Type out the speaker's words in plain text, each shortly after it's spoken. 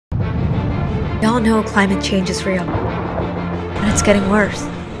We all know climate change is real, and it's getting worse.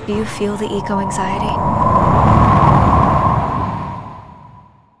 Do you feel the eco-anxiety?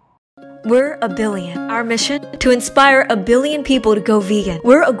 We're A Billion. Our mission? To inspire 1 billion people to go vegan.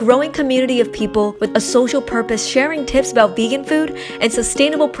 We're a growing community of people with a social purpose sharing tips about vegan food and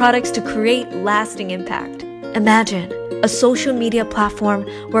sustainable products to create lasting impact. Imagine a social media platform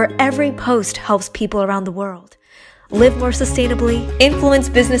where every post helps people around the world live more sustainably, influence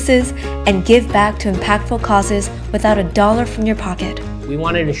businesses, and give back to impactful causes without a dollar from your pocket. We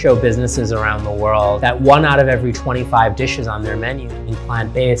wanted to show businesses around the world that 1 out of every 25 dishes on their menu in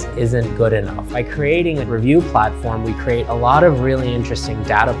plant-based isn't good enough. By creating a review platform, we create a lot of really interesting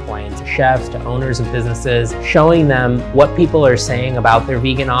data points to chefs, to owners of businesses, showing them what people are saying about their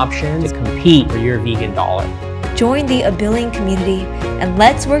vegan options to compete for your vegan dollar. Join the A Billion community and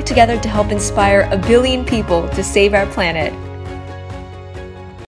let's work together to help inspire 1 billion people to save our planet.